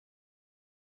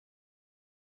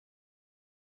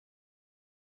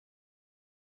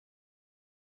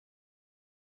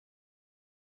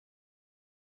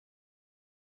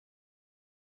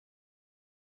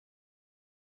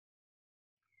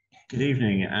Good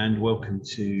evening and welcome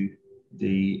to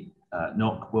the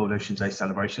NOC World Oceans Day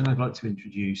celebration. I'd like to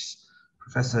introduce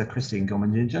Professor Christine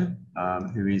Gommenginger,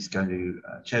 who is going to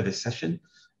chair this session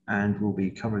and will be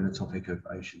covering the topic of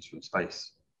oceans from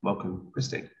space. Welcome,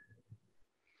 Christine.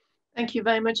 Thank you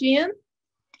very much, Ian,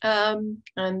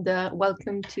 and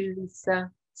welcome to this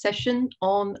session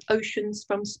on oceans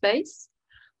from space.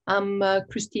 I'm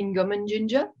Christine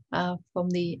Gommenginger from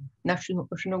the National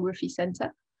Oceanography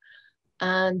Center.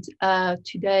 And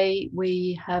today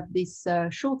we have this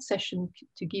short session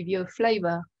to give you a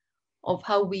flavor of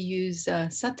how we use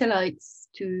satellites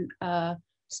to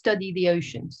study the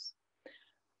oceans.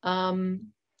 In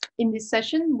this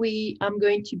session, I'm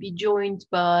going to be joined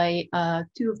by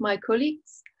two of my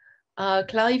colleagues,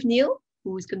 Clive Neal,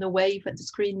 who is going to wave at the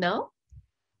screen now.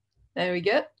 There we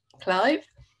go, Clive.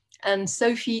 And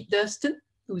Sophie Durston,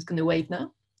 who is going to wave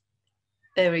now.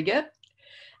 There we go.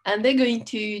 And they're going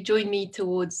to join me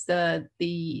towards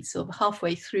the sort of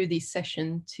halfway through this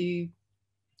session to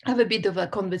have a bit of a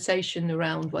conversation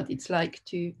around what it's like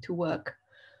to work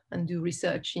and do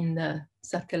research in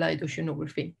satellite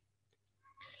oceanography.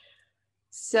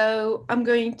 So I'm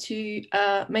going to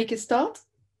make a start.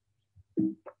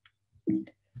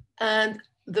 And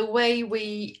the way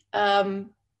we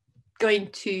going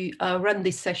to run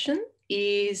this session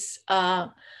is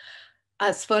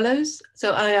as follows.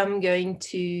 So I am going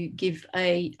to give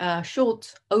a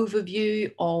short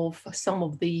overview of some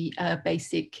of the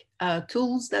basic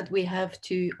tools that we have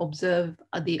to observe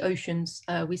the oceans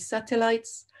with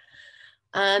satellites.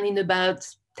 And in about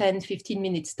 10-15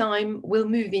 minutes time, we'll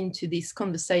move into this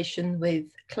conversation with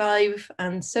Clive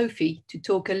and Sophie to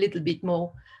talk a little bit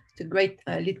more,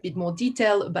 a little bit more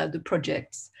detail about the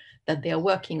projects that they are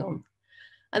working on.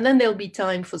 And then there'll be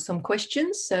time for some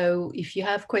questions. So if you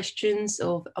have questions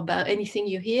about anything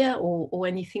you hear or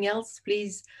anything else,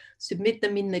 please submit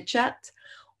them in the chat,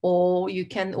 or you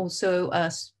can also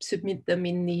submit them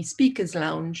in the speakers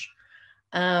lounge.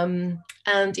 And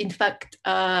in fact,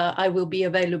 I will be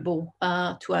available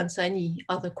to answer any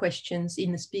other questions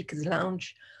in the speakers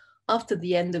lounge after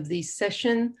the end of this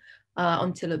session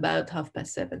until about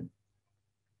 7:30.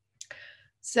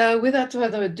 So without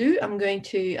further ado, I'm going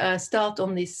to start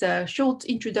on this short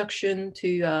introduction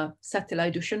to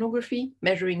satellite oceanography,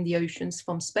 measuring the oceans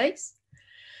from space.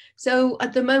 So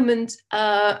at the moment,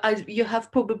 you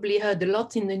have probably heard a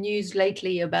lot in the news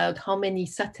lately about how many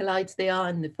satellites there are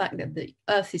and the fact that the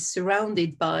Earth is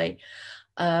surrounded by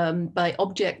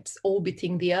objects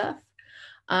orbiting the Earth.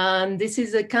 And this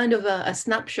is a kind of a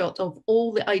snapshot of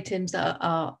all the items that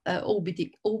are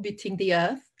orbiting the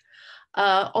Earth.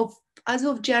 As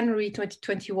of January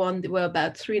 2021, there were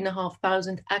about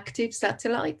 3,500 active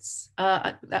satellites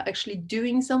actually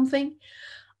doing something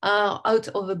out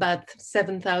of about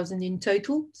 7,000 in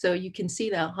total. So you can see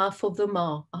that half of them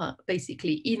are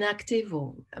basically inactive,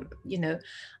 or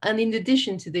and in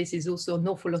addition to this is also an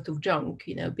awful lot of junk,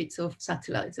 bits of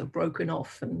satellites are broken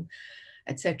off and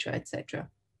etc., etc.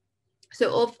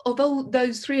 So of all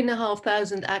those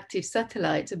 3,500 active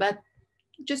satellites, about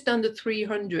just under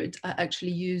 300 are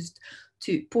actually used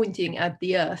to pointing at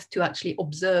the Earth to actually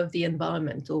observe the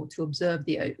environment, or to observe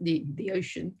the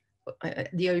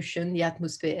ocean, the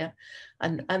atmosphere,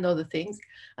 and other things.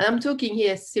 And I'm talking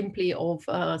here simply of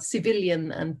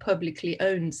civilian and publicly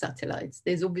owned satellites.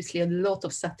 There's obviously a lot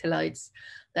of satellites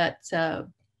that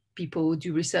people who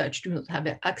do research do not have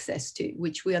access to,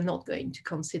 which we are not going to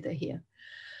consider here.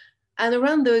 And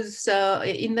around those,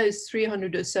 in those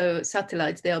 300 or so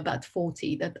satellites, there are about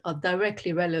 40 that are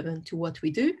directly relevant to what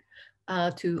we do,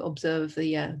 to observe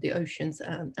the oceans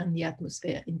and the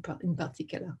atmosphere in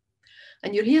particular.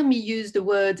 And you'll hear me use the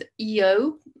word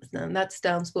EO, and that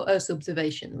stands for Earth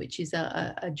observation, which is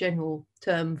a general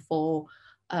term for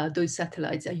those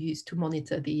satellites are used to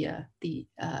monitor the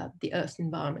Earth's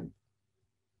environment.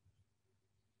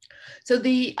 So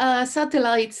the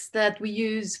satellites that we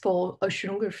use for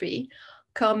oceanography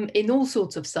come in all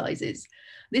sorts of sizes.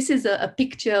 This is a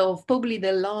picture of probably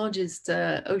the largest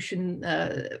ocean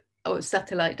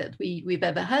satellite that we've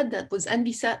ever had. That was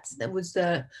Envisat. That was,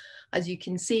 as you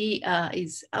can see,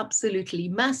 is absolutely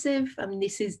massive. I mean,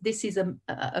 this is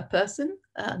a person,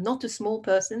 not a small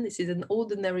person. This is an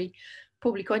ordinary,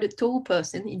 probably quite a tall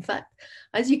person. In fact,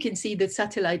 as you can see, the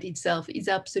satellite itself is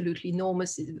absolutely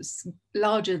enormous. It was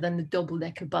larger than a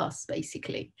double-decker bus,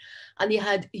 basically. And it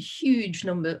had a huge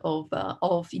number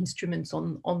of instruments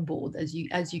on board, as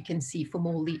you can see from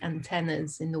all the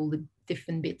antennas and all the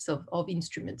different bits of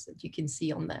instruments that you can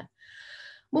see on there.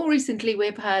 More recently,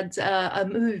 we've had a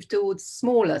move towards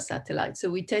smaller satellites. So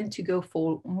we tend to go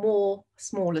for more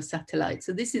smaller satellites.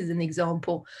 So this is an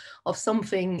example of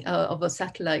something of a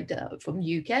satellite from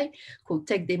the UK called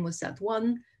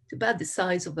TechDemoSat-1. It's about the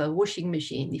size of a washing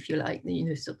machine, if you like, you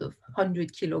know, sort of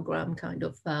 100-kilogram kind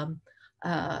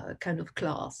of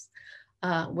class,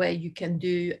 where you can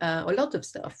do a lot of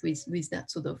stuff with that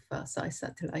sort of size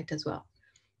satellite as well.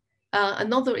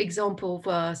 Another example of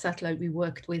a satellite we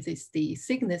worked with is the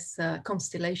Cygnus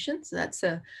constellation. So that's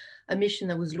a mission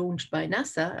that was launched by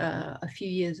NASA a few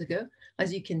years ago.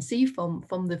 As you can see from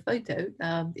the photo,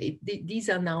 these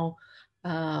are now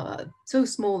so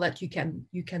small that you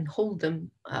can hold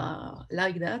them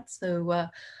like that. So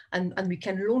and we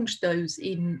can launch those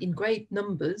in great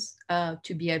numbers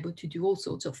to be able to do all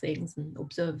sorts of things and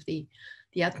observe the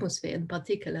atmosphere in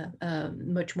particular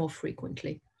much more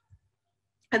frequently.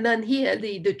 And then here,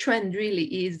 the trend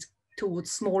really is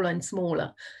towards smaller and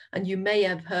smaller. And you may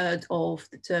have heard of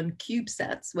the term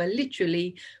CubeSats, where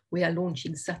literally we are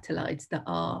launching satellites that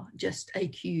are just a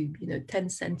cube, you know, 10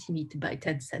 centimeter by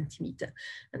 10 centimeter.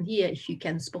 And here, if you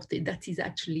can spot it, that is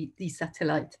actually the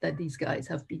satellite that these guys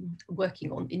have been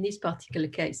working on, in this particular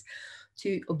case,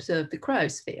 to observe the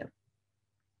cryosphere.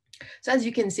 So as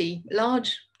you can see,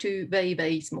 large to very,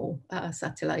 very small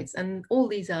satellites, and all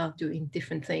these are doing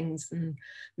different things and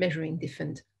measuring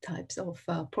different types of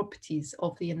properties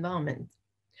of the environment.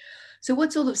 So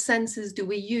what sort of sensors do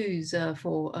we use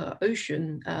for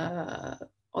ocean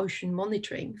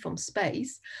monitoring from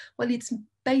space? Well, it's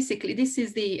basically, this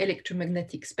is the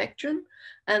electromagnetic spectrum,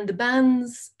 and the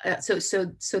bands, so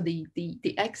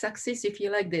the x-axis, if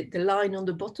you like, the line on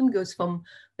the bottom goes from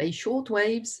very short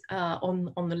waves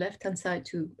on the left-hand side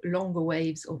to longer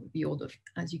waves of the order,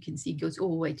 as you can see, goes all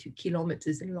the way to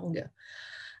kilometers and longer.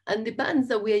 And the bands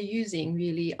that we are using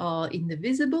really are in the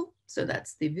visible, so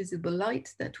that's the visible light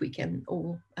that we can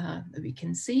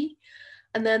see,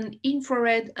 and then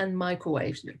infrared and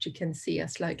microwaves, which you can see are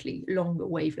slightly longer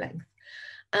wavelength.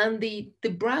 And the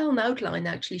brown outline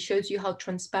actually shows you how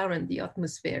transparent the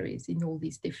atmosphere is in all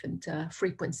these different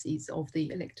frequencies of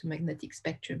the electromagnetic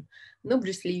spectrum. And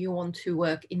obviously you want to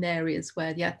work in areas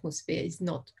where the atmosphere is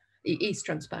not, it is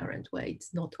transparent, where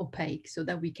it's not opaque, so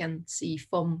that we can see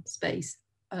from space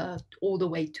all the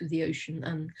way to the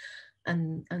ocean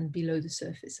and below the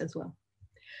surface as well.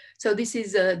 So this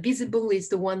is visible is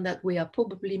the one that we are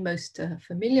probably most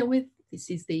familiar with. This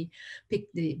is the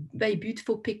very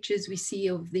beautiful pictures we see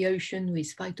of the ocean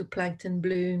with phytoplankton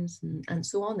blooms and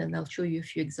so on. And I'll show you a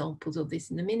few examples of this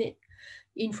in a minute.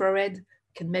 Infrared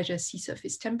can measure sea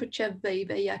surface temperature very,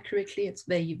 very accurately. It's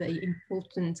very, very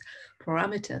important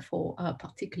parameter for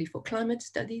particularly for climate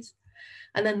studies.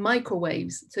 And then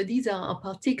microwaves. So these are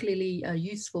particularly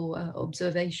useful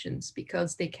observations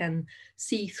because they can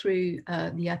see through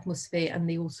the atmosphere, and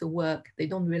they also work, they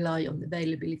don't rely on the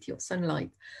availability of sunlight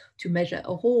to measure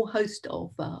a whole host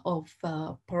of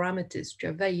parameters which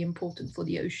are very important for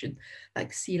the ocean,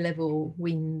 like sea level,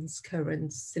 winds,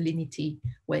 currents, salinity,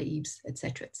 waves,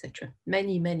 etc., etc.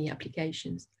 Many, many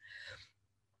applications.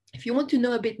 If you want to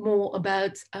know a bit more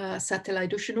about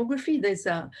satellite oceanography, there's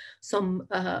some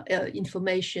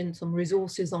information, some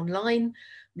resources online.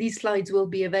 These slides will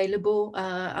be available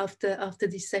after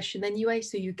this session anyway,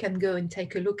 so you can go and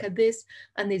take a look at this.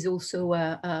 And there's also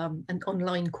an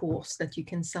online course that you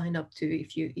can sign up to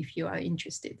if you are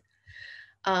interested.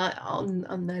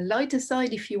 On the lighter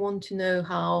side, if you want to know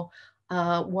how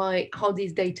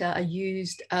these data are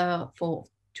used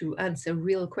to answer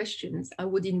real questions, I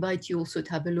would invite you also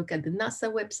to have a look at the NASA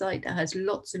website that has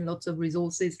lots and lots of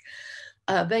resources,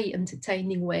 a very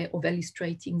entertaining way of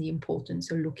illustrating the importance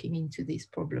of looking into these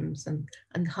problems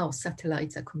and how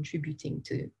satellites are contributing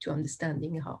to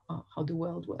understanding how the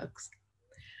world works.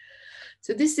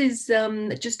 So this is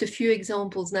just a few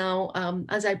examples now.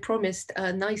 As I promised,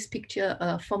 a nice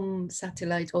picture from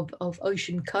satellite of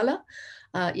ocean color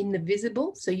in the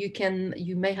visible. So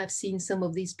you may have seen some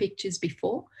of these pictures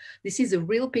before. This is a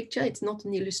real picture, it's not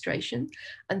an illustration.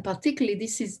 And particularly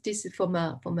this is from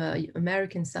a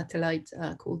American satellite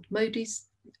called MODIS,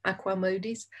 Aqua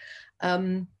MODIS.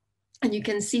 And you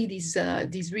can see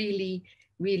these really,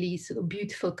 really sort of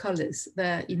beautiful colors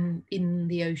there in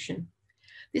the ocean.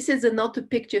 This is another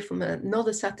picture from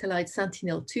another satellite,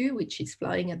 Sentinel-2, which is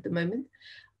flying at the moment.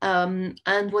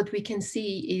 And what we can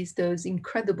see is those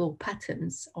incredible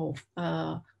patterns of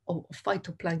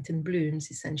phytoplankton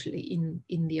blooms, essentially,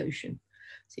 in the ocean.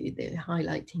 So they're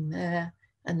highlighting there.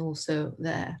 and also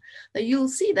there. Now you'll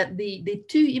see that the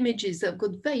two images have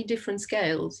got very different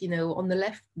scales. You know, on the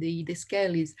left, the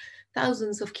scale is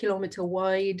thousands of kilometers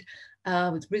wide,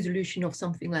 with resolution of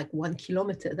something like 1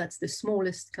 kilometer. That's the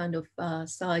smallest kind of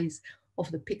size of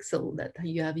the pixel that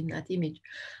you have in that image.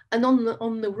 And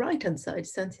on the right-hand side,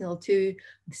 Sentinel-2,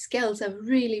 the scales are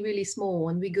really, really small,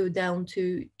 and we go down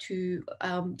to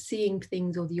seeing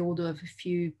things of the order of a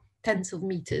few tens of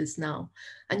meters now.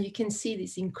 And you can see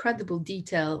this incredible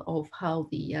detail of how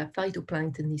the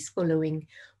phytoplankton is following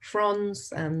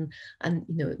fronds, and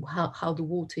you know how the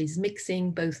water is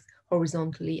mixing both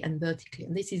horizontally and vertically.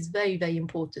 And this is very, very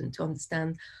important to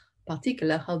understand,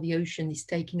 particular how the ocean is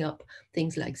taking up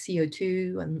things like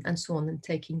CO2 and so on, and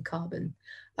taking carbon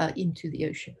into the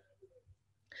ocean.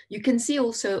 You can see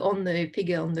also on the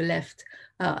figure on the left,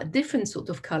 a different sort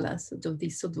of color, sort of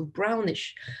this sort of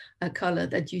brownish color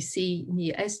that you see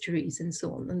near estuaries and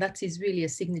so on. And that is really a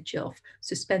signature of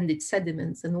suspended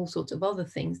sediments and all sorts of other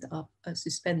things that are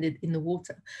suspended in the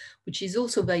water, which is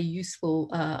also very useful.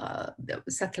 The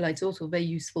satellites also very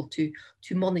useful to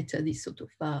monitor this sort of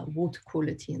water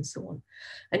quality and so on.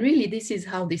 And really, this is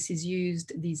how this is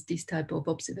used. These type of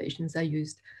observations are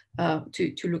used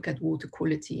to look at water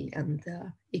quality and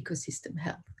ecosystem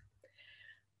health.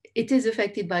 It is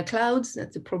affected by clouds.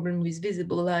 That's a problem with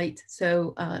visible light.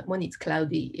 So when it's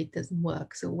cloudy, it doesn't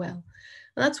work so well.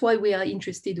 And that's why we are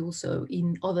interested also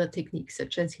in other techniques,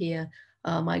 such as here,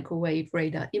 microwave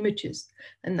radar images.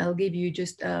 And I'll give you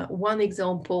just one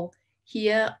example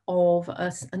here of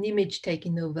an image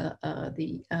taken over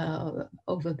the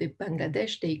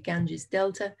Bangladesh, the Ganges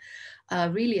Delta,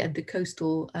 really at the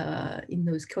coastal, in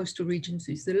those coastal regions.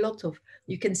 There's a lot of,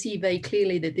 you can see very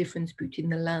clearly the difference between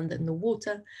the land and the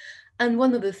water. And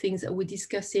one of the things that we're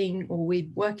discussing or we're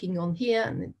working on here,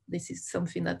 and this is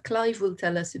something that Clive will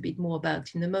tell us a bit more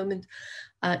about in a moment,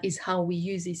 is how we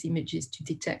use these images to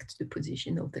detect the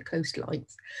position of the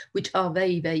coastlines, which are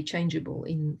very, very changeable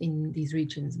in these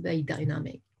regions, very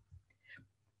dynamic.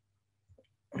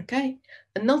 Okay,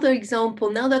 another example,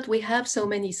 now that we have so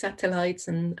many satellites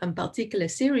and particular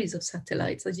series of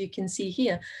satellites, as you can see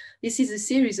here, this is a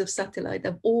series of satellites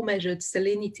that have all measured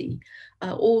salinity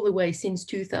all the way since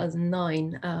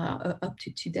 2009 up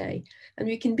to today. And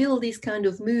we can build these kind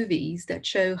of movies that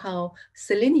show how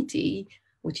salinity,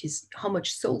 which is how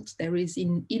much salt there is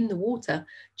in the water,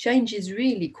 changes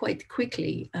really quite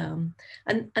quickly. And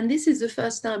this is the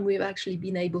first time we've actually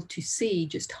been able to see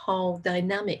just how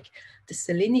dynamic the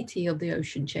salinity of the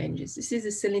ocean changes. This is the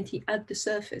salinity at the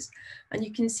surface. And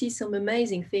you can see some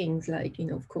amazing things like, you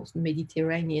know, of course, the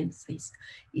Mediterranean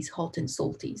is hot and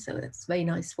salty. So that's very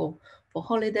nice for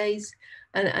holidays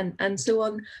and so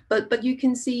on. But you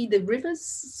can see the rivers.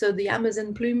 So the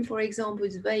Amazon plume, for example,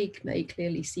 is very, very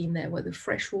clearly seen there, where the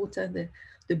fresh water,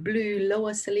 the blue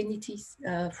lower salinity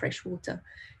fresh water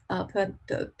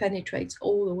penetrates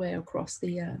all the way across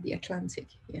the Atlantic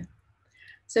here.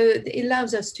 So it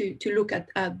allows us to look at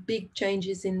big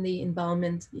changes in the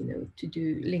environment, you know, to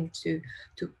do linked to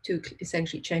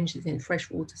essentially changes in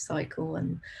freshwater cycle,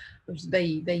 and it's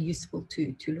very, very useful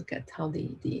to look at how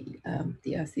the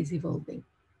Earth is evolving.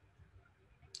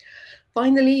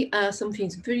 Finally, something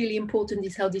that's really important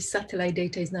is how this satellite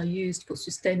data is now used for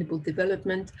sustainable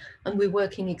development, and we're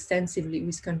working extensively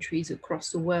with countries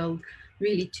across the world,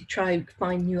 really to try to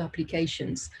find new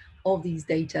applications of these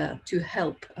data to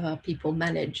help people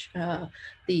manage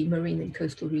the marine and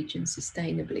coastal regions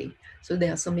sustainably. So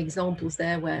there are some examples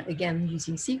there where, again,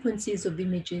 using sequences of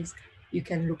images, you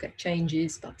can look at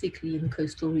changes, particularly in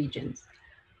coastal regions.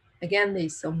 Again,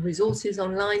 there's some resources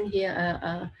online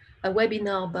here, a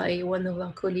webinar by one of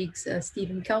our colleagues,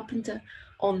 Stephen Carpenter,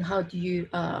 on how do you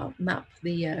map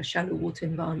the shallow water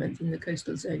environment in the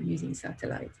coastal zone using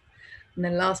satellites. And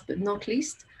then last but not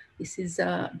least, this is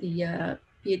the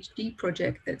PhD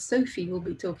project that Sophie will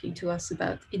be talking to us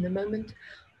about in a moment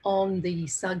on the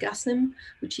sargassum,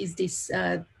 which is this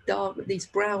this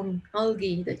brown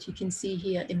algae that you can see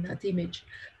here in that image,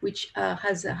 which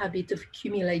has a habit of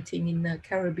accumulating in the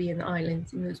Caribbean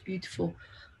islands, in those beautiful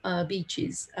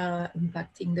beaches,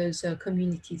 impacting those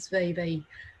communities very, very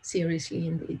seriously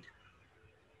indeed.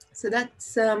 So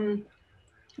that's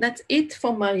it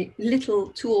for my little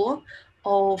tour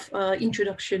of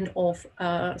introduction of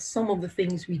some of the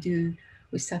things we do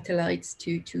with satellites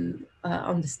to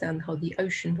understand how the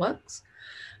ocean works.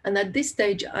 And at this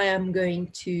stage, I am going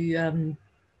to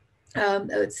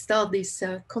start this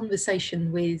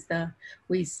conversation with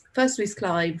first with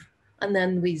Clive, and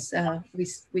then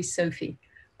with Sophie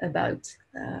about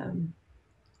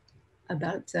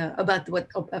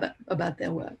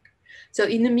their work. So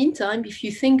in the meantime, if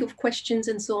you think of questions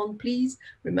and so on, please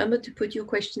remember to put your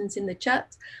questions in the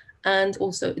chat and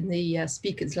also in the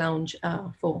speakers lounge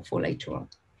for later on.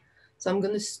 So I'm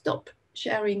going to stop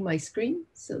sharing my screen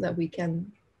so that we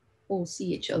can all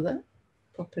see each other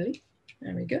properly.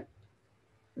 There we go.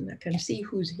 And I can see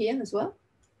who's here as well,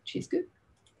 which is good.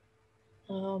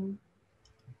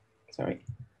 Sorry,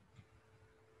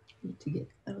 need to get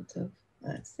out of,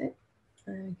 that's it.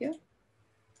 There we go.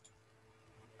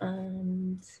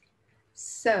 And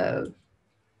so,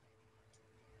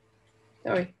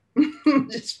 sorry,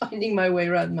 just finding my way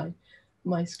around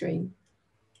my screen.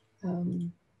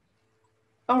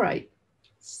 All right,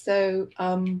 so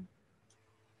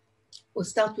we'll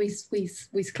start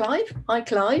with Clive. Hi,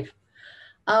 Clive.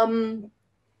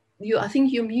 I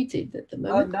think you're muted at the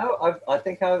moment. No, I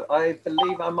think I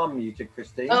believe I'm unmuted,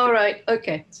 Christine. All right.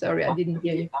 Okay. Sorry, I didn't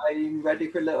hear you. I'm ready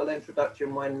for a little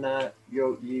introduction when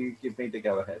you give me the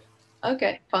go ahead.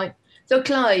 Okay, fine. So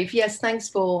Clive, yes, thanks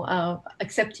for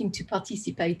accepting to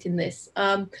participate in this.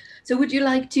 So would you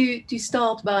like to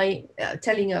start by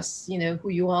telling us, who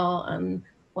you are and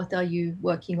what are you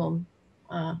working on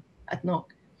at NOC?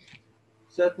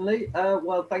 Certainly.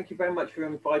 Well, thank you very much for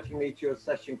inviting me to your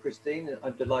session, Christine.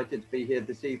 I'm delighted to be here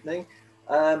this evening.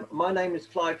 My name is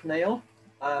Clive Neal.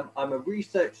 I'm a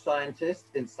research scientist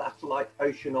in satellite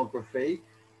oceanography.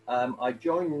 I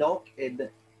joined NOC in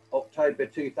October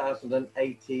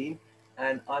 2018,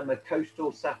 and I'm a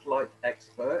coastal satellite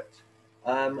expert.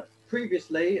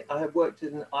 Previously, I have worked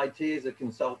in IT as a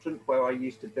consultant where I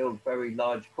used to build very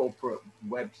large corporate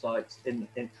websites in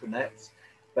intranets.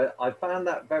 But I found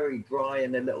that very dry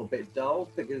and a little bit dull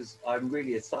because I'm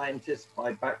really a scientist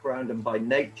by background and by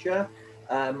nature.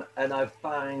 And I've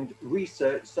found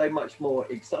research so much more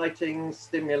exciting,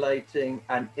 stimulating,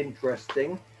 and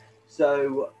interesting.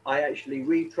 So I actually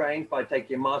retrained by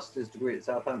taking a master's degree at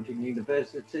Southampton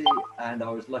University, and I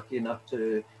was lucky enough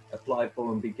to apply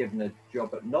for and be given a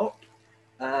job at NOC.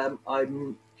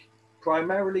 I'm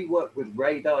primarily work with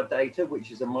radar data,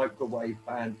 which is a microwave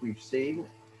band we've seen.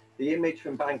 The image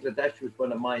from Bangladesh was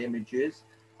one of my images,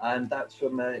 and that's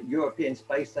from a European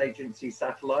Space Agency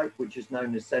satellite, which is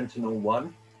known as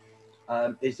Sentinel-1.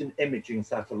 It's an imaging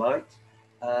satellite.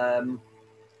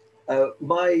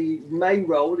 My main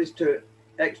role is to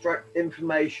extract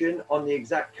information on the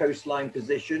exact coastline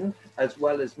position, as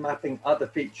well as mapping other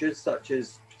features such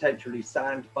as potentially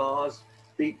sandbars,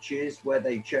 beaches where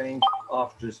they change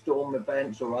after storm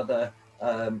events or other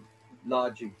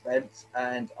large events.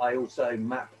 And I also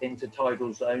map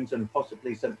intertidal zones and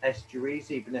possibly some estuaries,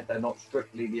 even if they're not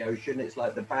strictly the ocean. It's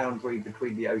like the boundary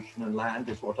between the ocean and land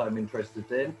is what I'm interested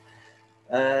in.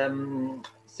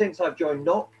 Since I've joined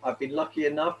NOC, I've been lucky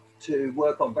enough to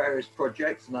work on various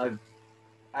projects, and I've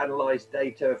analyzed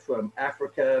data from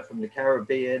Africa, from the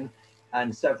Caribbean,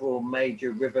 and several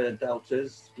major river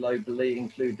deltas globally,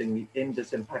 including the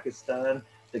Indus in Pakistan,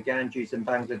 the Ganges in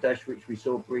Bangladesh, which we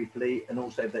saw briefly, and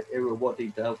also the Irrawaddy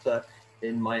Delta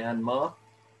in Myanmar.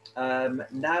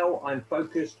 Now I'm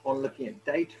focused on looking at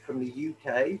data from the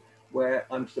UK, where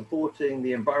I'm supporting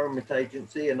the Environment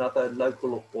Agency and other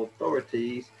local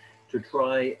authorities to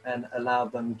try and allow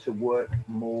them to work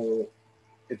more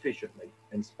efficiently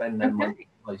and spend their money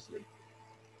wisely.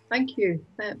 Thank you.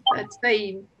 That's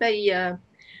very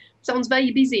sounds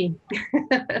very busy.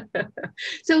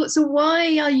 So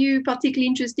why are you particularly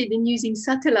interested in using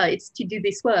satellites to do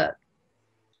this work?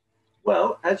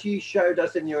 Well, as you showed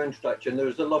us in your introduction,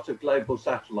 there's a lot of global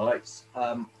satellites.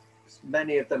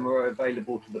 Many of them are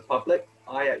available to the public.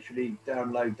 I actually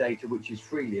download data which is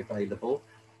freely available.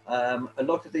 A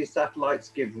lot of these satellites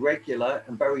give regular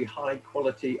and very high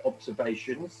quality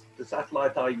observations. The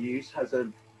satellite I use has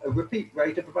a repeat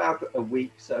rate of about a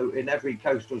week. So in every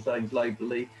coastal zone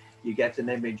globally, you get an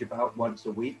image about once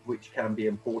a week, which can be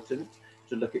important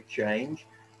to look at change.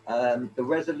 The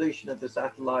resolution of the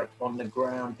satellite on the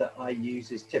ground that I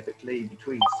use is typically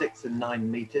between 6 and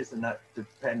 9 meters, and that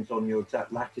depends on your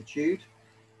exact latitude.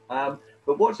 But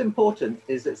what's important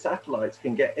is that satellites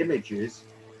can get images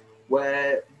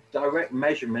where direct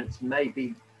measurements may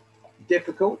be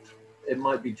difficult. It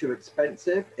might be too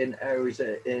expensive in areas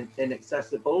that are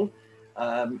inaccessible.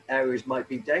 Areas might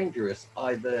be dangerous,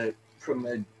 either from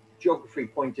a geography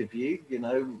point of view, you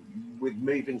know, with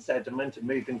moving sediment and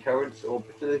moving currents, or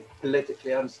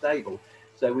politically unstable.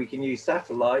 So we can use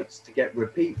satellites to get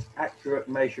repeat accurate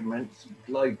measurements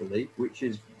globally, which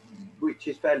is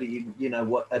fairly, you know,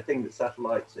 what a thing that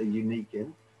satellites are unique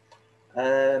in.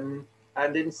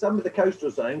 And in some of the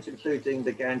coastal zones, including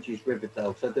the Ganges River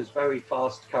Delta, there's very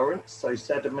fast currents, so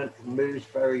sediment moves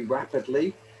very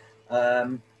rapidly.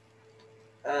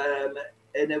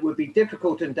 it would be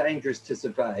difficult and dangerous to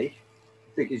survey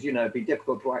because, you know, it'd be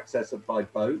difficult to access it by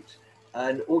boat.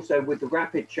 And also with the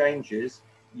rapid changes,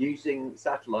 using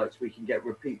satellites, we can get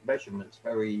repeat measurements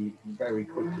very, very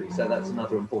quickly. So that's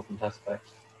another important aspect.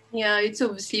 Yeah, it's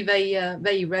obviously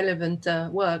very relevant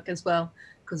work as well,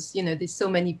 because, you know, there's so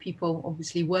many people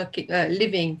obviously working,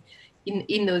 living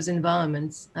in those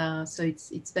environments. So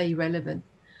it's very relevant.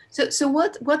 So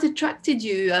what attracted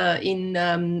you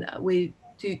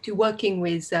to working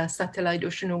with satellite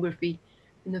oceanography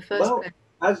in the first place?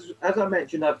 As I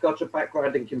mentioned, I've got a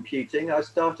background in computing. I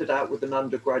started out with an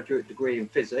undergraduate degree in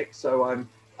physics. So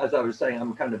as I was saying,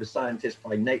 I'm kind of a scientist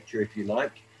by nature, if you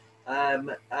like.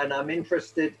 And I'm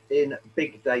interested in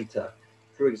big data.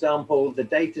 For example, the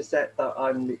data set that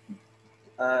I'm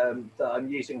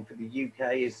using for the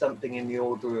UK is something in the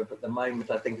order of, at the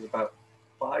moment, I think it's about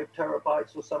 5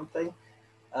 terabytes or something.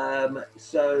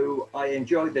 So I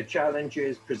enjoy the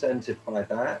challenges presented by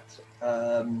that.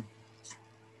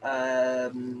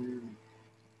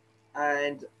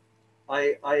 And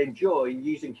I enjoy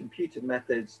using computer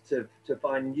methods to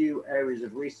find new areas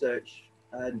of research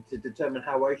and to determine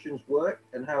how oceans work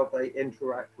and how they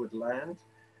interact with land.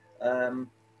 The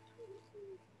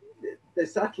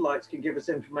satellites can give us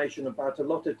information about a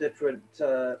lot of different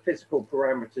physical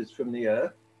parameters from the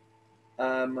Earth.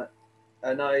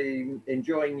 And I'm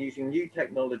enjoying using new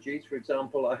technologies. For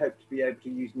example, I hope to be able to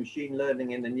use machine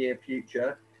learning in the near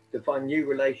future to find new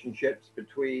relationships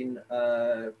between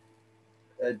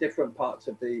different parts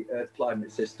of the Earth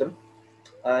climate system,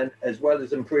 and as well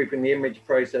as improving the image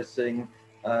processing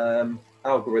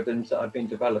algorithms that I've been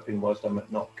developing whilst I'm at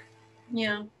NOC.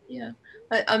 Yeah, yeah.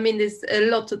 I mean, there's a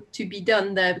lot to be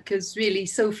done there, because really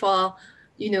so far,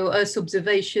 you know, Earth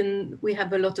observation, we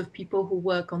have a lot of people who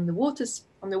work on the waters,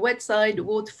 on the wet side, the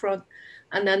waterfront,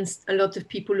 and then a lot of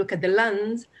people look at the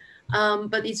land.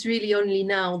 But it's really only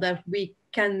now that we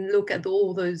can look at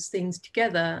all those things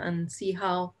together and see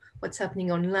how what's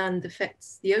happening on land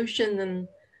affects the ocean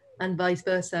and vice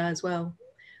versa as well.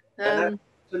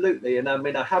 Absolutely. And I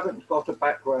mean, I haven't got a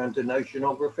background in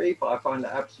oceanography, but I find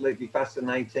it absolutely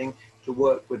fascinating to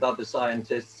work with other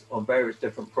scientists on various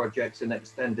different projects and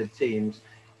extended teams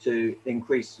to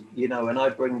increase, you know, and I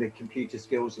bring the computer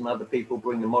skills and other people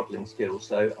bring the modeling skills.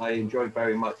 So I enjoy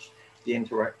very much the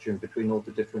interaction between all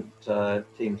the different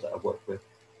teams that I've worked with.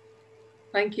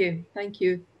 Thank you. Thank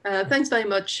you. Thanks very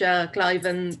much, Clive,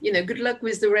 and, you know, good luck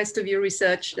with the rest of your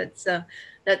research.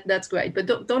 That's great. But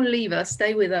don't leave us.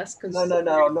 Stay with us, because no,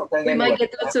 I'm not going we anywhere. might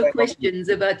get lots of questions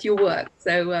about your work.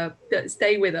 So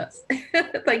stay with us.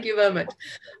 Thank you very much.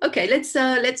 Okay,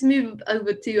 let's move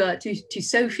over to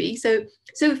Sophie. So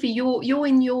Sophie, you're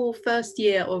in your first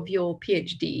year of your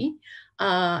PhD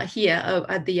here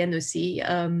at the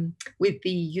NOC with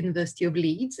the University of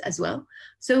Leeds as well.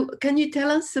 So can you tell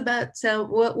us about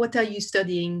what are you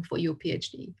studying for your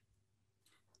PhD?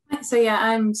 So yeah,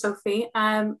 I'm Sophie.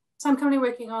 So I'm currently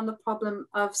working on the problem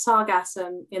of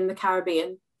sargassum in the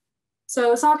Caribbean.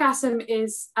 So sargassum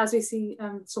is, as we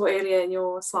saw earlier in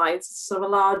your slides, sort of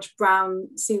a large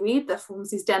brown seaweed that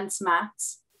forms these dense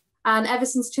mats. And ever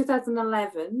since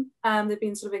 2011, there have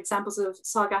been sort of examples of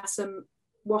sargassum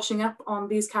washing up on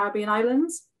these Caribbean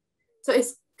islands. So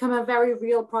it's become a very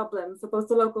real problem for both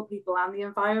the local people and the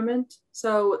environment.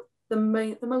 So the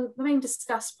main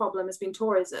discussed problem has been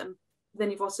tourism. Then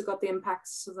you've also got the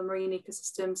impacts of the marine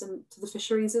ecosystems and to the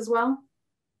fisheries as well.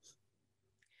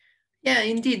 Yeah,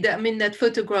 indeed. I mean, that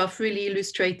photograph really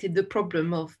illustrated the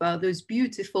problem of those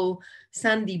beautiful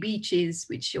sandy beaches,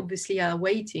 which obviously are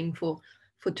waiting for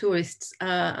tourists,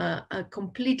 are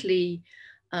completely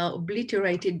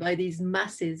obliterated by these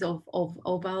masses of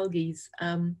algae.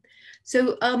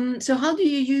 So how do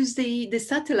you use the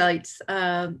satellites,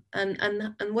 and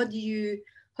what do you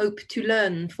hope to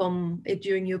learn from it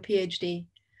during your PhD?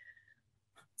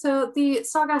 So the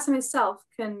sargassum itself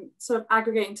can sort of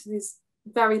aggregate into these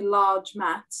very large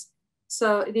mats.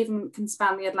 So it even can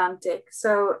span the Atlantic.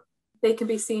 So they can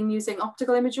be seen using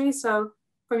optical imagery. So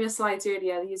from your slides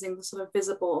earlier, using the sort of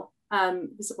visible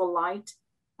light,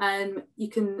 and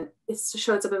it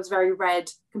shows up as very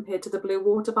red compared to the blue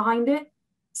water behind it.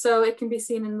 So it can be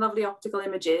seen in lovely optical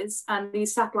images, and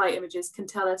these satellite images can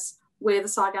tell us where the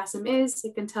sargassum is.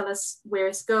 It can tell us where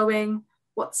it's going,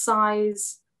 what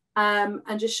size, and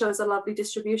just shows a lovely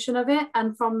distribution of it.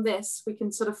 And from this, we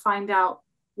can sort of find out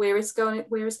where it's going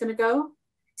to go.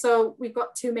 So we've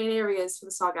got two main areas for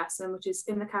the sargassum, which is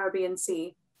in the Caribbean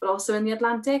Sea, but also in the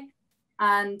Atlantic.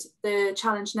 And the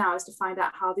challenge now is to find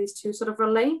out how these two sort of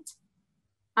relate.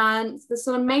 And the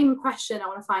sort of main question I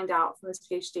want to find out from this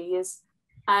PhD is,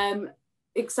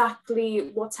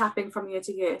 exactly what's happening from year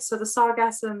to year. So the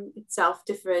sargassum itself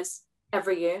differs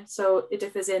every year. So it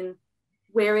differs in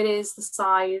where it is, the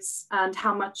size, and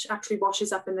how much actually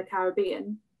washes up in the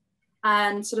Caribbean.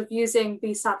 And sort of using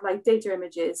these satellite data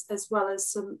images, as well as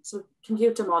some sort of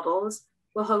computer models,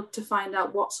 we'll hope to find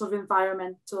out what sort of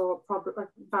environmental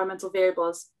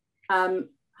variables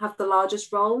have the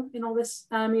largest role in all this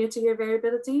year-to-year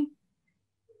variability.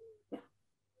 Yeah.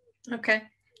 Okay.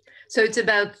 So it's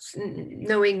about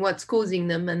knowing what's causing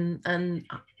them and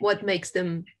what makes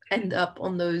them end up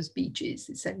on those beaches,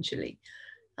 essentially.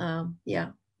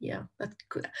 Yeah, that's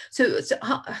good. So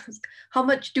how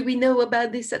much do we know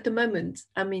about this at the moment?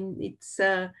 I mean, it's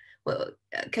well,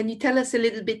 can you tell us a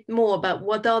little bit more about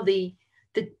what are the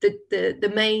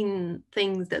main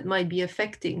things that might be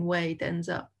affecting where it ends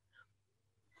up?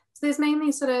 So there's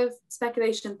mainly sort of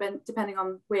speculation, depending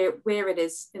on where it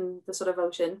is in the sort of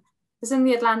ocean. It's in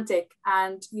the Atlantic,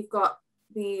 and you've got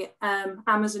the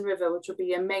Amazon River, which will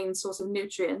be a main source of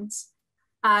nutrients,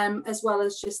 as well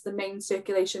as just the main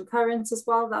circulation currents as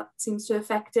well. That seems to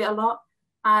affect it a lot.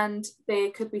 And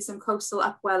there could be some coastal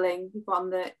upwelling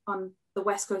on the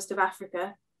west coast of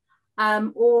Africa.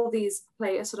 All these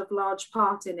play a sort of large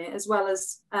part in it, as well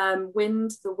as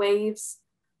wind, the waves,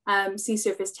 sea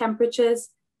surface temperatures.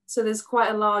 So there's quite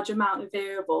a large amount of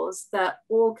variables that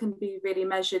all can be really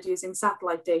measured using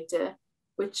satellite data,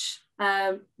 which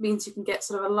means you can get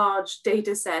sort of a large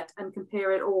data set and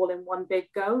compare it all in one big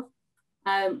go,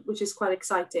 which is quite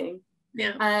exciting.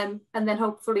 Yeah. And then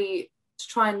hopefully to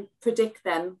try and predict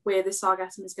then where the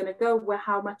sargassum is going to go,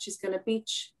 how much is going to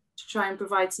beach, to try and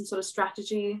provide some sort of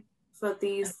strategy for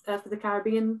these for the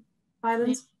Caribbean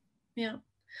islands. Yeah.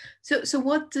 So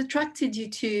what attracted you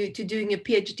to doing a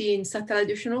PhD in satellite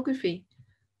oceanography?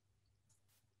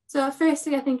 So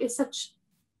firstly, I think it's such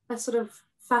a sort of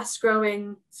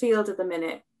fast-growing field at the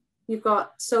minute. You've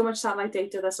got so much satellite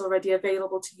data that's already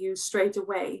available to use straight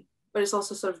away, but it's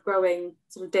also sort of growing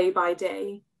sort of day by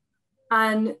day.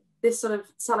 And this sort of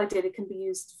satellite data can be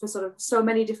used for sort of so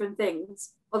many different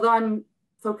things. Although I'm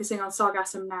focusing on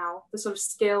sargassum now, the sort of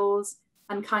skills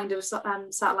and kind of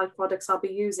satellite products I'll be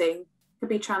using could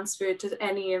be transferred to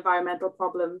any environmental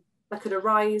problem that could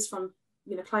arise from,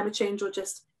 climate change, or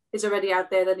just is already out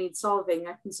there that needs solving.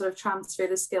 I can sort of transfer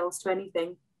the skills to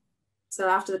anything. So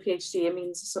after the PhD, it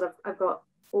means sort of I've got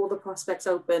all the prospects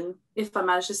open. If I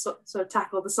manage to sort of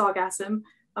tackle the sargassum,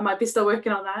 I might be still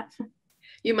working on that.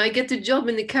 You might get a job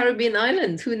in the Caribbean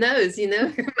islands. Who knows,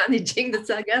 managing the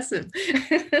sargassum.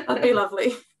 That'd be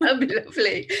lovely. That'd be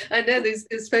lovely. I know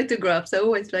those photographs are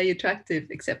always very attractive,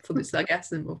 except for the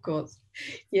sargassum, of course.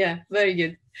 Yeah, very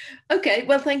good. Okay,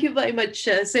 well, thank you very much,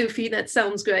 Sophie. That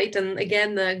sounds great. And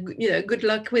again, good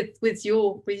luck with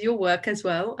your work as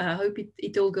well. I hope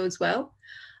it all goes well.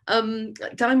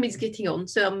 Time is getting on,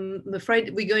 so I'm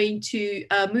afraid we're going to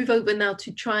move over now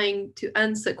to trying to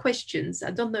answer questions.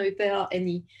 I don't know if there are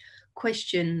any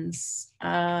questions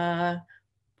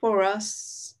for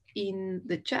us in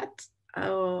the chat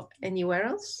or anywhere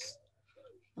else.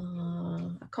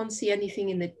 I can't see anything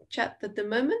in the chat at the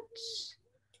moment.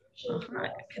 I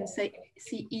can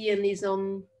see Ian is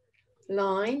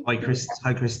online. Hi,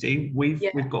 Christine.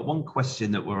 We've got one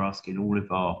question that we're asking all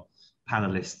of our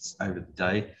panelists over the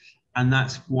day, and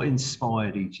that's what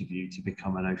inspired each of you to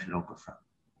become an oceanographer?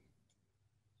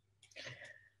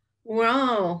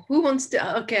 Wow, who wants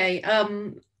to? Okay,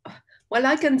 well,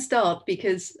 I can start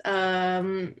because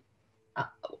I'm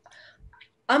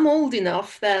old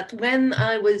enough that when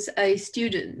I was a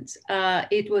student,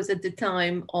 it was at the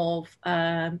time of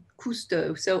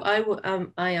Cousteau. So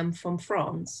I am from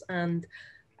France, and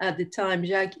at the time,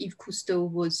 Jacques-Yves Cousteau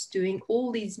was doing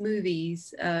all these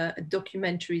movies,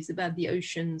 documentaries about the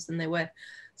oceans, and they were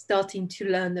starting to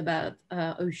learn about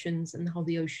oceans and how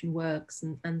the ocean works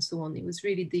and so on. It was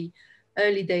really the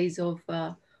early days of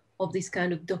this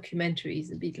kind of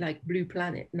documentaries, a bit like Blue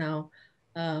Planet now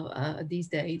these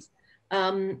days.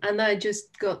 And I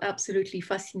just got absolutely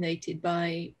fascinated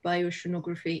by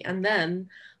oceanography, and then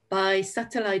by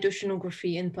satellite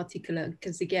oceanography in particular,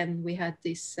 because again, we had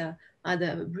this had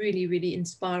a really, really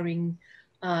inspiring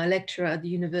lecturer at the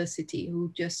university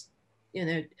who just,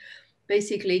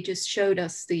 basically just showed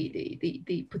us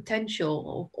the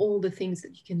potential of all the things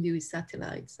that you can do with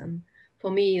satellites. And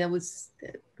for me, that was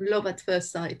love at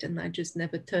first sight, and I just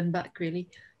never turned back, really.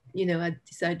 I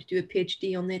decided to do a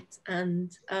PhD on it,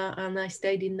 and I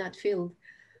stayed in that field.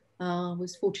 I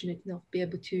was fortunate enough to be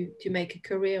able to make a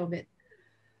career of it.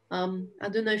 I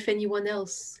don't know if anyone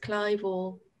else, Clive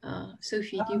or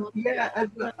Sophie, do you want? Yeah,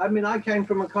 I mean, I came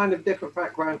from a kind of different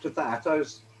background to that.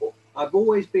 I've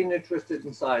always been interested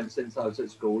in science since I was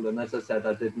at school, and as I said,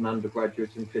 I did an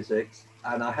undergraduate in physics,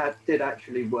 and I did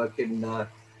actually work in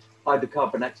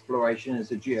hydrocarbon exploration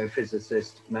as a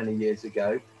geophysicist many years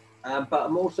ago. But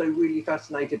I'm also really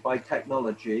fascinated by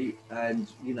technology and,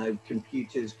 you know,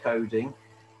 computers, coding,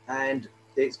 and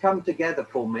it's come together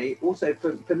for me. Also,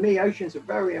 for me, oceans are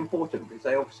very important because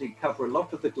they obviously cover a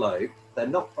lot of the globe. They're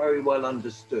not very well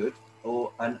understood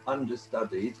and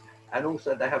understudied, and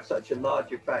also they have such a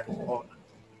large effect on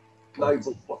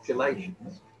global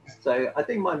populations. So I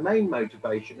think my main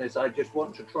motivation is I just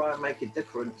want to try and make a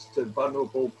difference to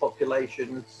vulnerable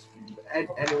populations,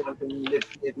 anyone who lives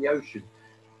near the ocean.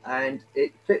 And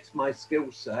it fits my skill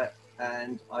set,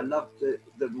 and I love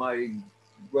my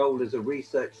role as a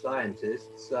research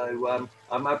scientist. So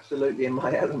I'm absolutely in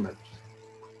my element.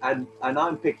 And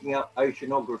I'm picking up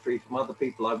oceanography from other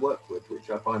people I work with, which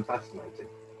I find fascinating.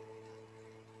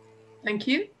 Thank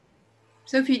you.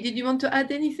 Sophie, did you want to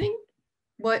add anything?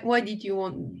 Why did you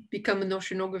want to become an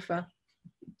oceanographer?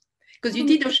 Because you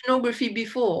did oceanography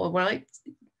before, right?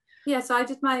 Yeah, so I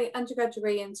did my undergrad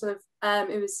degree in sort of,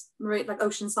 it was marine, like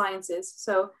ocean sciences.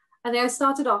 So, and then I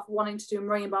started off wanting to do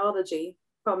marine biology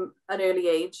from an early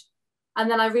age. And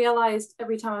then I realized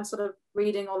every time I was sort of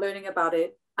reading or learning about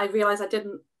it, I realized I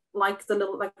didn't like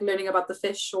learning about the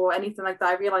fish or anything like that.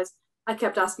 I realized I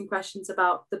kept asking questions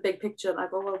about the big picture,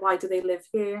 like, oh, well, why do they live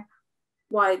here?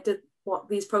 What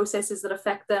these processes that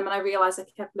affect them? And I realized I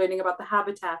kept learning about the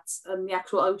habitats and the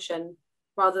actual ocean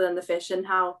rather than the fish, and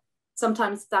how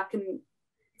sometimes that can,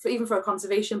 even for a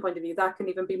conservation point of view, that can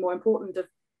even be more important of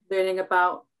learning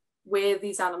about where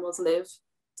these animals live.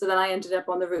 So then I ended up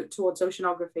on the route towards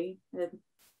oceanography, and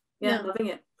loving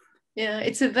it. Yeah,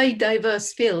 it's a very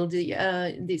diverse field.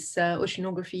 This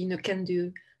oceanography, you know, can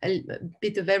do a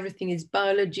bit of everything. There's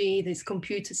biology, there's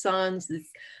computer science, there's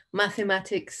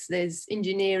mathematics, there's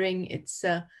engineering. It's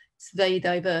very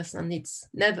diverse, and it's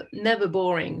never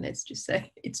boring. Let's just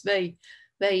say it's very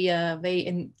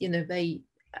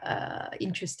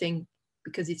interesting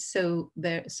because it's so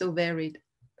varied.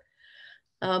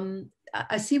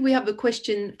 I see we have a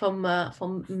question from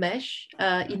Mesh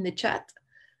in the chat.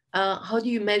 How do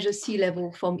you measure sea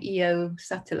level from EO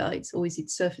satellites, or is it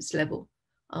surface level?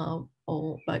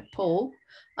 Or by Paul.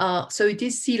 So it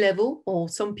is sea level, or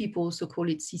some people also call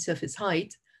it sea surface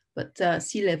height, but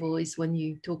sea level is when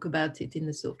you talk about it in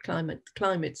the sort of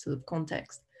climate sort of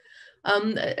context.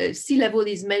 Sea level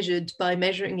is measured by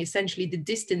measuring essentially the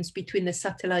distance between the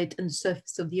satellite and the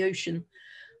surface of the ocean.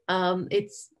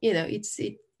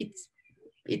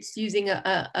 It's using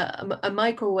a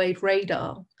microwave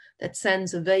radar that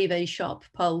sends a very sharp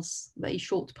pulse, very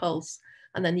short pulse,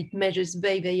 and then it measures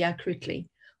very accurately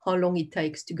how long it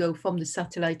takes to go from the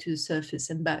satellite to the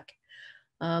surface and back.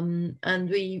 And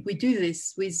we do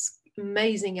this with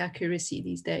amazing accuracy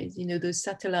these days. You know, those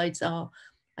satellites are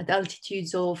at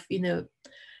altitudes of,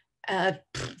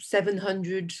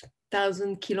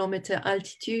 700,000 kilometer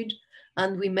altitude,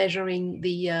 and we're measuring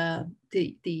the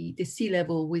sea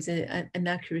level with an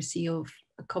accuracy of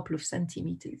a couple of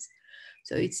centimeters.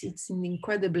 So it's an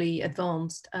incredibly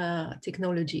advanced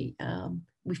technology.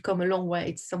 We've come a long way.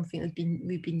 It's something that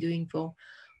we've been doing for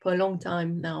a long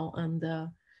time now, and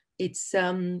it's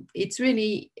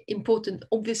really important,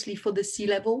 obviously, for the sea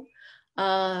level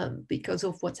because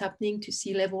of what's happening to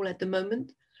sea level at the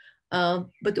moment,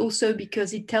 but also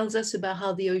because it tells us about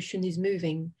how the ocean is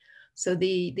moving. So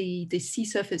the sea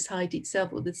surface height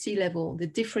itself, or the sea level, the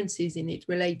differences in it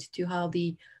relate to how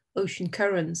the ocean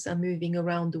currents are moving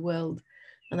around the world.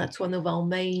 And that's one of our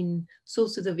main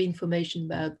sources of information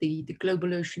about the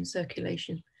global ocean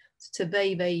circulation. So it's a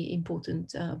very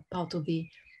important part of the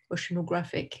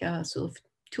oceanographic sort of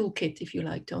toolkit, if you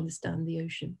like, to understand the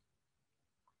ocean.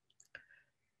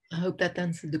 I hope that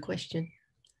answered the question.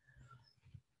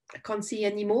 I can't see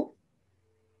any more.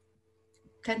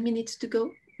 10 minutes to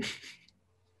go.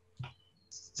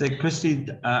 So Christy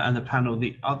and the panel,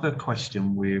 the other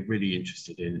question we're really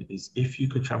interested in is if you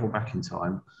could travel back in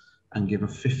time and give a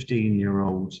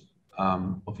 15-year-old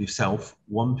of yourself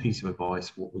one piece of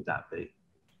advice, what would that be?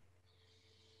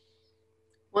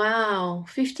 Wow,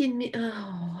 15 minutes.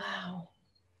 Oh, wow.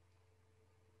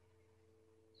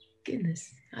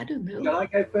 Goodness, I don't know. Shall I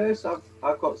go first?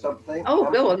 I've got something.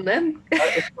 Oh, go on then.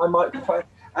 My microphone.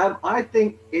 I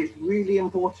think it's really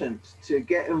important to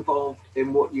get involved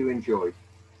in what you enjoy.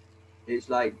 It's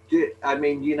like,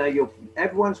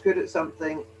 everyone's good at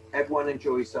something, everyone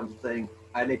enjoys something,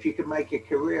 and if you can make a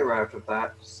career out of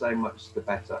that, so much the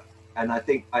better. And I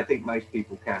think most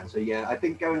people can. So yeah, I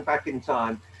think going back in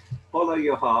time, follow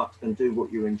your heart and do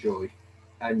what you enjoy,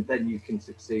 and then you can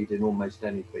succeed in almost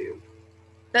any field.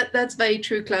 That's very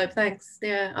true, Clive. Thanks.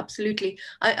 Yeah, absolutely.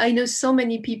 I know so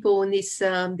many people in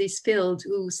this field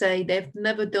who say they've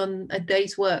never done a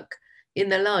day's work in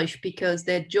their life because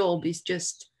their job is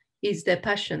their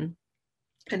passion,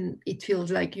 and it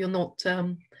feels like you're not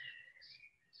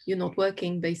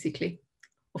working, basically.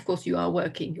 Of course, you are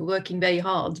working. You're working very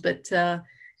hard, but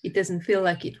it doesn't feel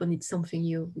like it when it's something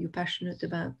you're passionate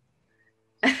about.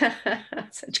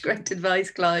 Such great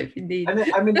advice, Clive, indeed.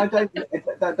 I mean,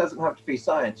 that doesn't have to be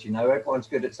science, you know. Everyone's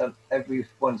good at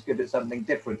something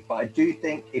different. But I do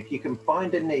think if you can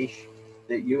find a niche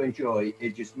that you enjoy,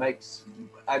 it just makes.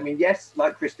 I mean, yes,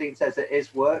 like Christine says, it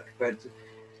is work, but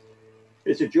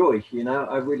it's a joy, you know.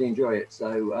 I really enjoy it.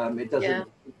 So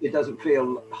it doesn't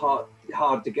feel hard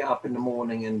to get up in the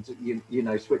morning and you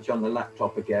know, switch on the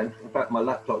laptop again. In fact, my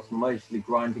laptop's mostly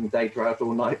grinding data out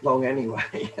all night long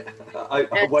anyway.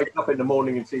 I wake up in the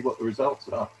morning and see what the results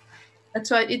are. That's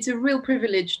right. It's a real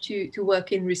privilege to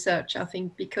work in research, I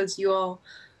think, because you are,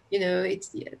 you know,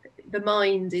 it's the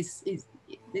mind is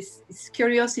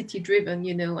curiosity driven,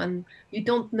 you know, and you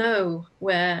don't know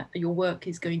where your work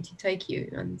is going to take you,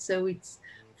 and so it's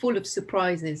full of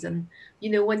surprises. And you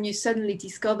know, when you suddenly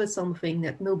discover something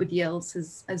that nobody else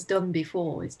has done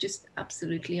before, it's just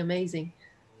absolutely amazing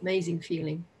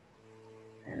feeling.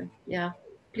 Yeah,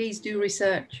 please do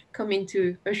research, come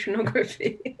into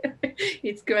oceanography.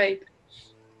 It's great.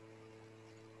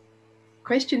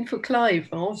 Question for Clive.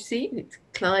 Oh, see, it's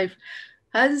Clive.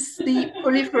 Has the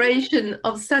proliferation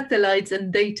of satellites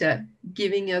and data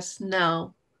giving us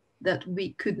now that we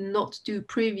could not do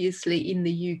previously in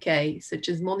the UK, such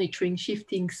as monitoring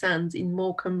shifting sands in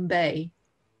Morecambe Bay?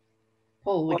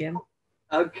 Paul again.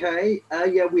 Okay,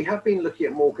 yeah, we have been looking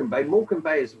at Morecambe Bay. Morecambe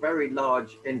Bay is a very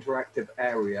large interactive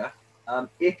area.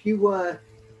 If you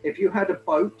had a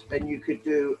boat and you could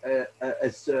do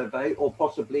a survey, or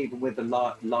possibly even with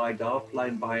a LiDAR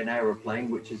flown by an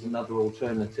aeroplane, which is another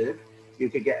alternative, you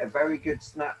could get a very good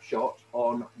snapshot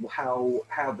on how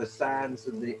the sands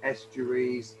and the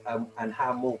estuaries and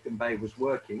how Morecambe Bay was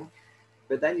working.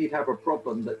 But then you'd have a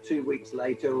problem that 2 weeks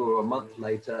later or a month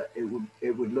later,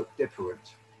 it would look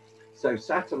different. So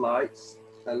satellites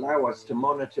allow us to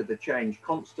monitor the change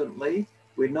constantly.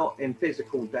 We're not in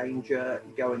physical danger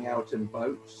going out in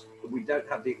boats. We don't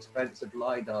have the expense of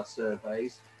LiDAR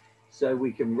surveys. So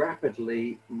we can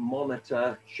rapidly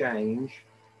monitor change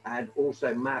and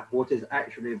also map what is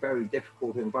actually a very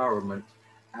difficult environment.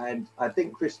 And I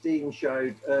think Christine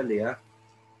showed earlier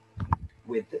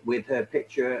with her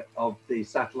picture of the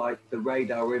satellite, the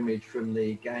radar image from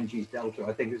the Ganges Delta.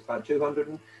 I think it's about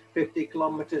 250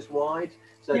 kilometers wide.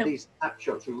 So these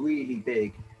snapshots are really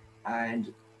big.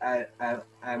 And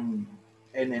in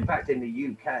fact, in the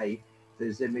UK,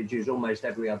 there's images almost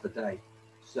every other day.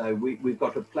 So we've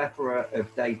got a plethora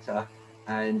of data,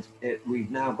 and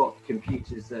we've now got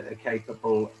computers that are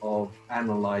capable of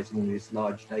analyzing these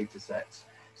large data sets.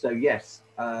 So yes,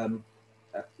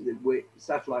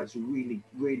 satellites are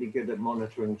really good at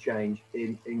monitoring change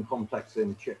in complex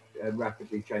and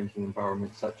rapidly changing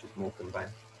environments such as Morecambe Bay.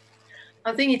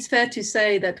 I think it's fair to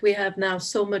say that we have now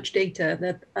so much data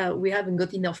that we haven't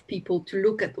got enough people to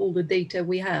look at all the data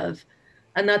we have.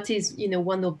 And that is, you know,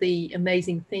 one of the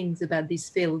amazing things about this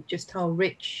field, just how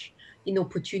rich in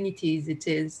opportunities it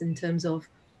is in terms of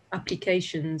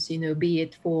applications, you know, be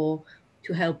it to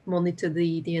help monitor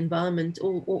the environment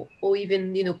or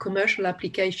even, you know, commercial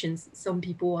applications. Some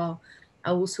people are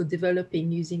also developing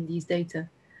using these data.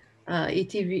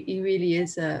 It really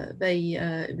is very,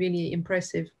 really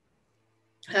impressive.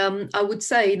 I would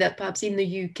say that perhaps in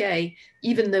the UK,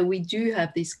 even though we do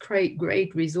have this great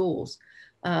resource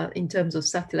in terms of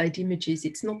satellite images,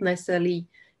 it's not necessarily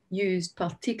used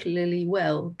particularly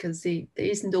well because there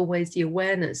isn't always the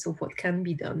awareness of what can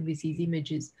be done with these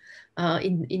images.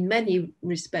 In many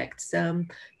respects,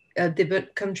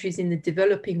 countries in the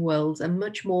developing world are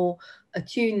much more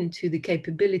attuned to the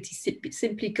capability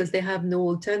simply because they have no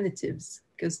alternatives,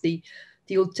 because the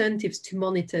alternatives to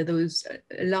monitor those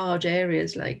large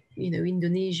areas like, you know,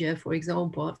 Indonesia, for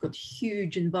example, have got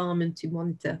huge environment to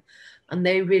monitor, and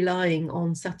they're relying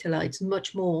on satellites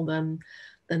much more than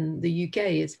the UK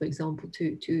is, for example,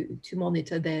 to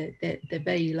monitor their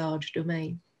very large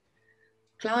domain.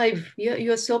 Clive,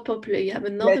 you're so popular. You have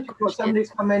another question.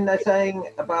 Somebody's come in there saying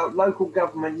about local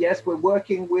government. Yes, we're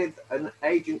working with an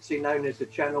agency known as the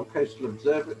Channel Coastal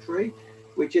Observatory,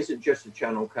 which isn't just a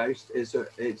Channel Coast, it's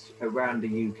around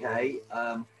the UK.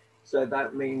 So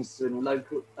that means some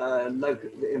local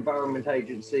Environment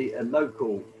Agency and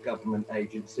local government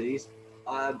agencies.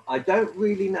 I don't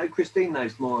really know. Christine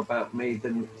knows more about me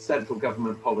than central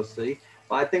government policy.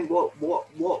 But I think what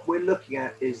we're looking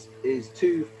at is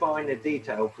too fine a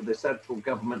detail for the central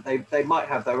government. They might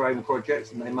have their own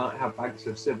projects and they might have banks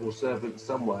of civil servants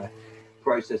somewhere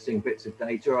processing bits of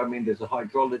data. I mean, there's a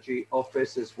hydrology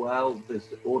office as well. There's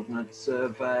the Ordnance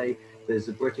Survey. There's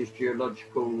the British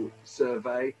Geological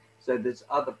Survey. So there's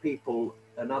other people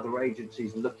and other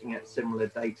agencies looking at similar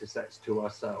data sets to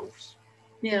ourselves.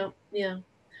 Yeah, yeah.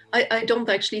 I don't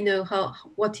actually know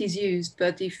what is used,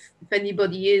 but if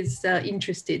anybody is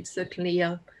interested, certainly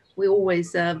we're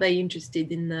always very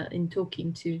interested in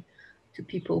talking to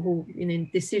people who,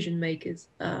 decision makers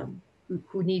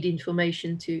who need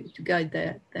information to guide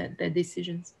their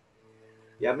decisions.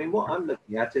 Yeah, I mean, what I'm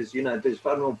looking at is, there's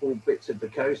vulnerable bits of the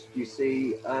coast. You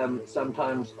see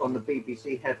sometimes on the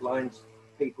BBC headlines,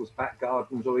 people's back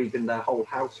gardens or even their whole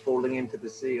house falling into the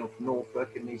sea off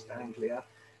Norfolk and East Anglia.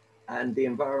 And the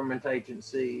Environment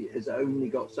Agency has only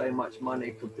got so much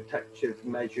money for protective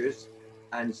measures.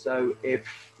 And so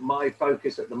if my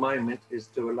focus at the moment is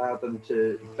to allow them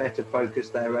to better focus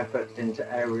their effort into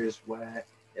areas where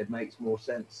it makes more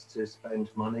sense to spend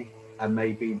money and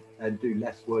maybe do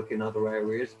less work in other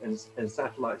areas. And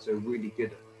satellites are really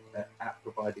good at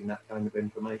providing that kind of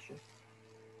information.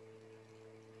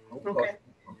 Okay.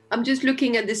 I'm just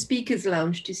looking at the speakers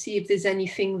lounge to see if there's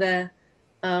anything there.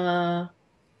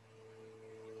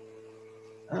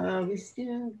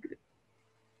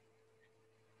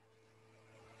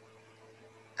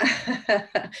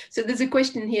 So there's a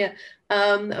question here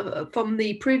from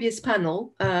the previous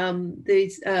panel.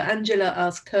 There's Angela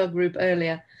asked her group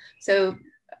earlier. So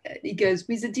it goes,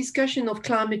 with the discussion of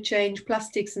climate change,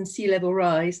 plastics and sea level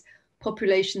rise,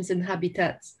 populations and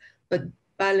habitats, but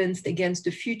balanced against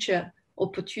the future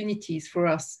opportunities for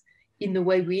us in the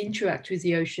way we interact with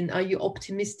the ocean, are you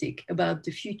optimistic about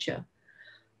the future?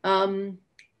 I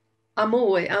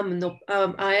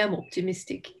am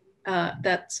optimistic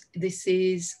that this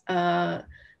is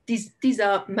these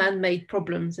are man-made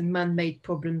problems, and man-made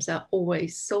problems are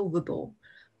always solvable.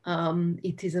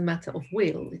 It is a matter of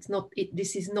will.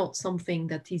 This is not something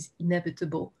that is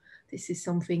inevitable. This is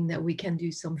something that we can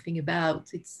do something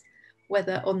about. It's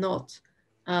whether or not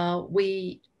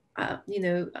we have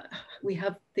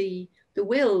the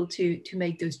will to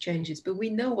make those changes, but we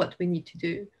know what we need to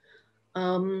do.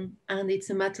 And it's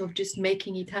a matter of just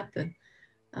making it happen.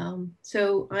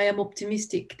 So I am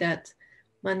optimistic that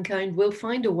mankind will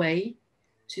find a way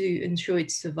to ensure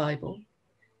its survival.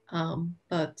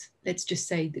 But let's just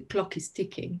say the clock is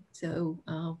ticking. So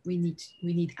we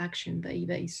need action very,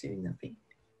 very soon, I think.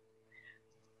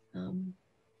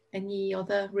 Any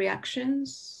other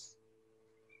reactions?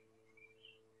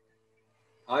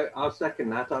 I'll second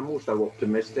that. I'm also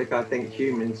optimistic. I think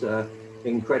humans are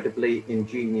incredibly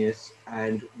ingenious,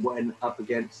 and when up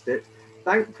against it,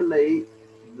 thankfully,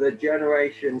 the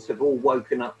generations have all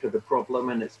woken up to the problem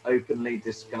and it's openly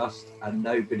discussed and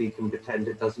nobody can pretend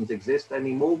it doesn't exist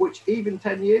anymore, which even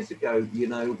 10 years ago,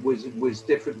 was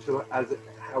different to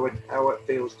how it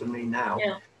feels to me now.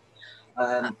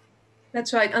 Yeah.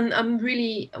 That's right. And I'm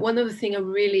really, one of the things that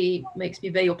really makes me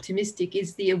very optimistic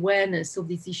is the awareness of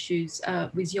these issues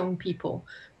with young people.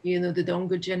 The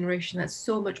younger generation is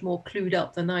so much more clued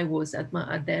up than I was at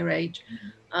their age.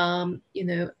 I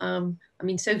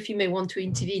mean, Sophie may want to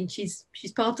intervene. She's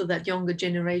part of that younger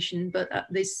generation, but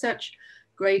there's such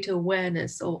greater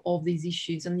awareness of these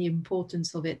issues and the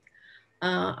importance of it.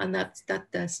 And that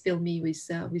does fill me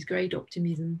with great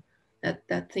optimism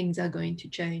that things are going to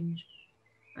change.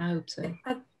 I hope so.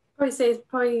 I'd probably say it's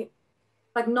probably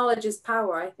like knowledge is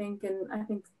power, I think. And I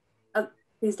think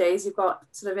these days you've got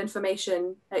sort of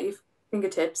information at your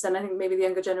fingertips. And I think maybe the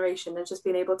younger generation has just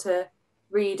been able to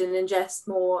read and ingest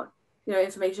more,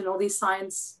 information, all these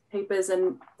science papers,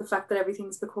 and the fact that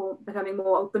everything's becoming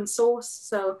more open source.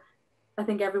 So I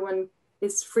think everyone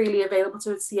is freely available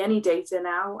to see any data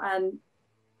now. And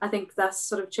I think that's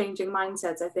sort of changing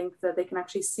mindsets. I think that they can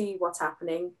actually see what's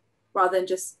happening rather than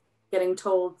just getting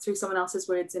told through someone else's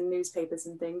words in newspapers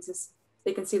and things.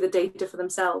 They can see the data for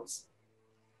themselves.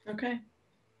 Okay.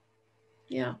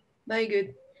 Yeah, very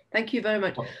good. Thank you very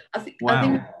much. I think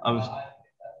I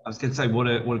was going to say what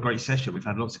a great session. We've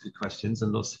had lots of good questions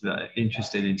and lots of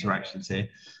interesting interactions here.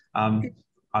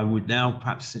 I would now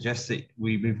perhaps suggest that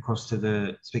we move across to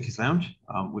the Speakers Lounge,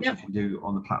 which you can do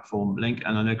on the platform link.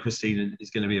 And I know Christine is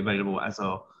going to be available as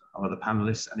our other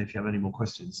panelists. And if you have any more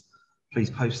questions, please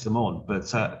post them on. But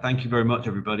thank you very much,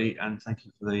 everybody. And thank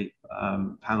you for the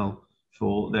panel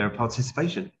for their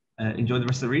participation. Enjoy the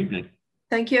rest of the evening.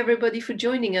 Thank you, everybody, for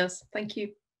joining us. Thank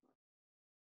you.